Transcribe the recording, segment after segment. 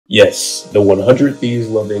Yes, the 100 Thieves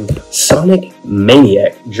loving, Sonic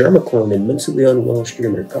maniac, germacorn, and mentally unwell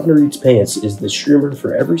streamer Connoreatspants is the streamer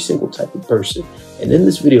for every single type of person. And in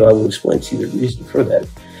this video, I will explain to you the reason for that.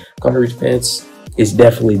 Connoreatspants is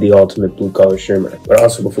definitely the ultimate blue collar streamer. But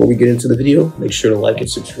also, before we get into the video, make sure to like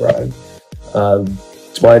and subscribe.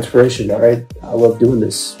 It's my inspiration, alright? I love doing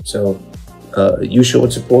this. So, you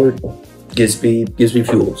showing support gives me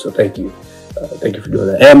fuel, so thank you. Thank you for doing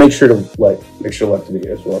that, and make sure to like the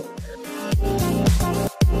video as well.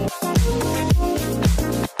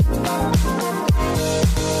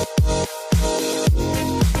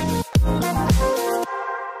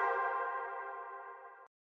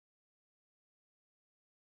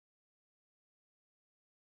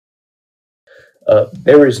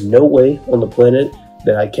 There is no way on the planet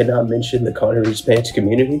that I cannot mention the Connoreatspants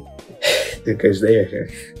community because they're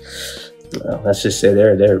let's just say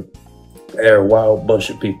they're a wild bunch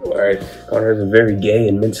of people. All right, Connor is a very gay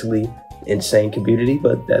and mentally insane community,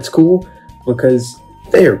 but that's cool because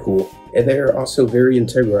they are cool and they are also very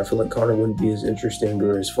integral. I feel like Connor wouldn't be as interesting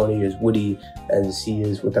or as funny as witty as he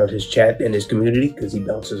is without his chat and his community, because he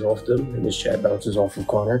bounces off them and his chat bounces off of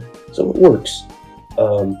Connor, so it works.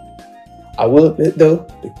 I will admit though,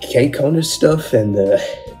 the K-Connor stuff and the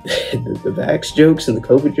vax jokes and the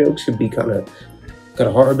COVID jokes could be kind of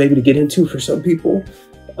hard maybe to get into for some people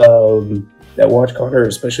that watch Connor,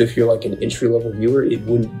 especially if you're like an entry-level viewer. It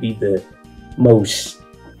wouldn't be the most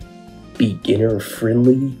beginner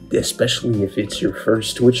friendly, especially if it's your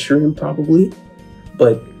first Twitch stream probably.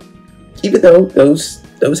 But even though those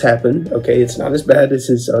happen, okay, it's not as bad as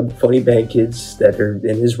his funny band kids that are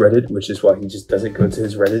in his Reddit, which is why he just doesn't go to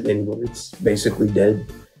his Reddit anymore. It's basically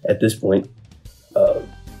dead at this point.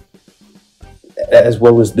 As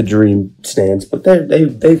well as the Dream stands, but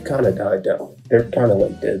they've kind of died down. They're kind of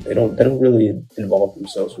like dead. They don't really involve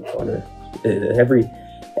themselves with Connor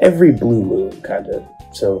every blue moon kind of.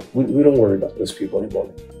 So we don't worry about those people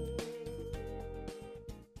anymore.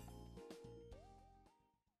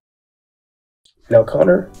 Now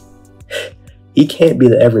Connor, he can't be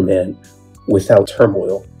the everyman without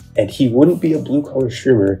turmoil, and he wouldn't be a blue collar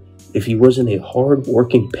streamer if he wasn't a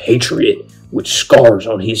hard-working patriot with scars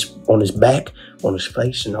on his back, on his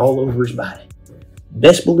face, and all over his body.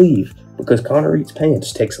 Best believe, because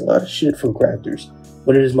Connoreatspants takes a lot of shit from crafters,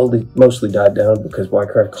 but it has mostly died down because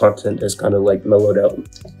Minecraft content has kind of like mellowed out,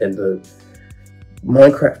 and the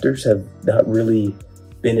Minecrafters have not really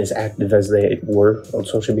been as active as they were on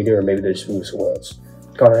social media, or maybe they're just moving somewhere else.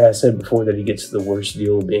 Connor has said before that he gets the worst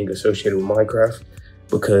deal being associated with Minecraft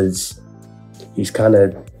because he's kind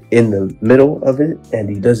of in the middle of it and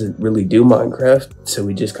he doesn't really do Minecraft, so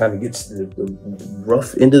he just kind of gets the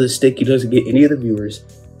rough end of the stick. He doesn't get any of the viewers,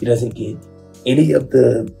 he doesn't get any of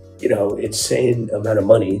the, you know, insane amount of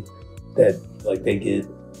money that like they get,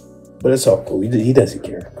 but it's all cool. He doesn't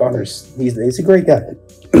care. He's a great guy.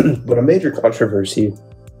 But a major controversy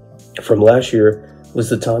from last year was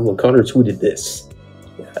the time when Connor tweeted this.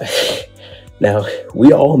 Now,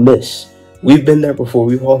 we all miss. We've been there before.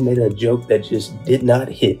 We've all made a joke that just did not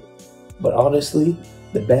hit. But honestly,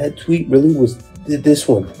 the bad tweet really was this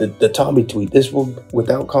one, the Tommy tweet. This one,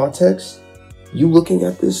 without context, you looking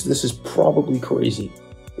at this is probably crazy.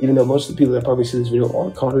 Even though most of the people that probably see this video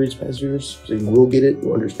aren't Connoreatspants viewers, so you will get it,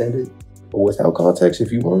 you'll understand it. But without context,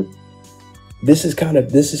 if you weren't, this is kind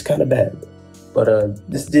of bad. But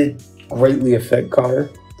this did greatly affect Connor.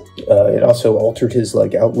 It also altered his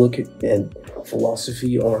like outlook and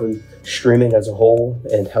philosophy on streaming as a whole,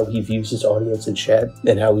 and how he views his audience in chat,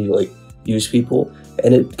 and how he like views people.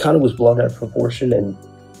 And it kind of was blown out of proportion, and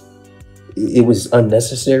it was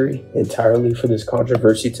unnecessary entirely for this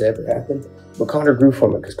controversy to ever happen. But Connor grew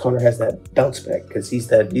from it because Connor has that bounce back, because he's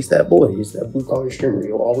that boy, he's that blue collar streamer.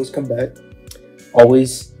 He'll always come back,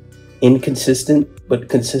 always inconsistent but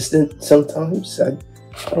consistent sometimes. I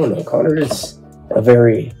don't know, Connor is a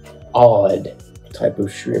very odd type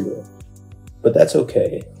of streamer, but that's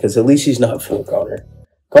okay, because at least he's not full Connor.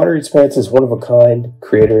 Connoreatspants is one of a kind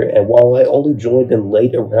creator, and while I only joined in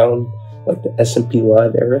late around like the SMP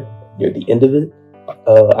Live era, near the end of it,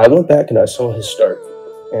 I went back and I saw his start,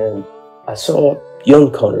 and I saw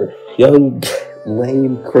young Connor, young,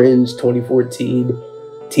 lame, cringe, 2014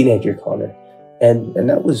 teenager Connor, and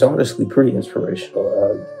that was honestly pretty inspirational.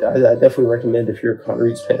 I definitely recommend, if you're a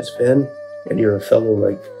Connoreatspants fan and you're a fellow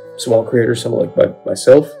like small creator, someone like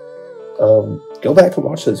myself, go back and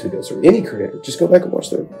watch those videos, or any creator, just go back and watch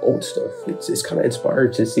their old stuff. It's kind of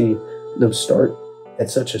inspired to see them start at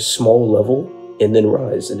such a small level and then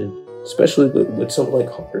rise, and especially with someone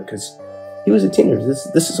like Connor, because he was a teenager.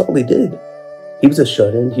 This is all he did. He was a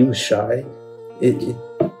shut-in. He was shy.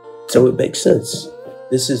 So it makes sense.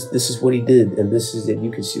 this is what he did, and this is it.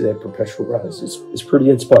 You can see that perpetual rise. It's pretty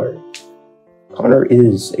inspiring. Connor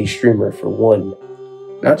is a streamer for one,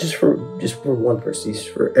 not just for one person. He's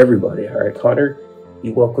for everybody. All right, Connor.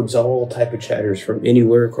 He welcomes all type of chatters from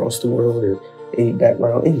anywhere across the world or any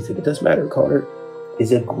background, anything. It doesn't matter. Connor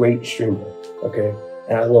is a great streamer. Okay,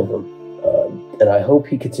 and I love him, and I hope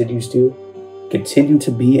he continues to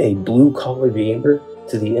be a blue collar gamer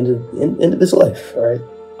to the end of his life. All right.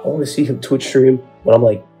 I want to see him Twitch stream when I'm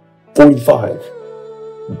like 45.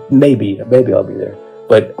 Maybe I'll be there.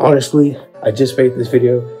 But honestly, I just made this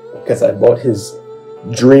video because I bought his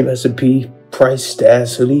Dream S&P priced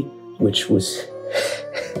ass hoodie, which was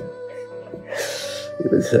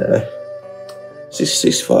it was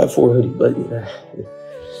 $65 for a hoodie, but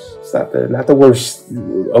it's not the worst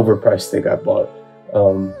overpriced thing I bought. I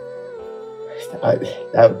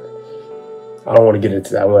don't want to get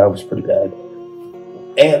into that one. That was pretty bad.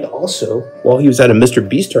 And also, while he was at a Mr.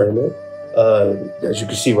 Beast tournament, as you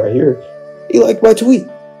can see right here, he liked my tweet.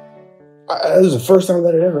 That was the first time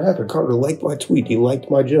that had ever happened. Connor liked my tweet. He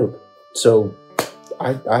liked my joke. So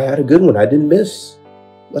I had a good one. I didn't miss.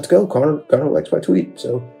 Let's go. Connor likes my tweet.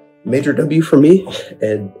 So major W for me.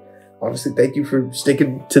 And honestly, thank you for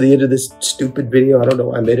sticking to the end of this stupid video. I don't know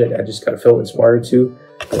why I made it. I just kind of felt inspired to.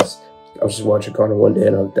 Because I was just watching Connor one day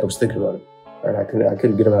and I was thinking about it. And I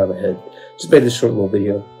couldn't get him out of my head. Just made this short little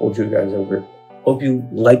video. Hold you guys over. Hope you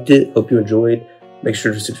liked it. Hope you enjoyed. Make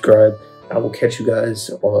sure to subscribe. I will catch you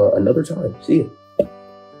guys another time. See you.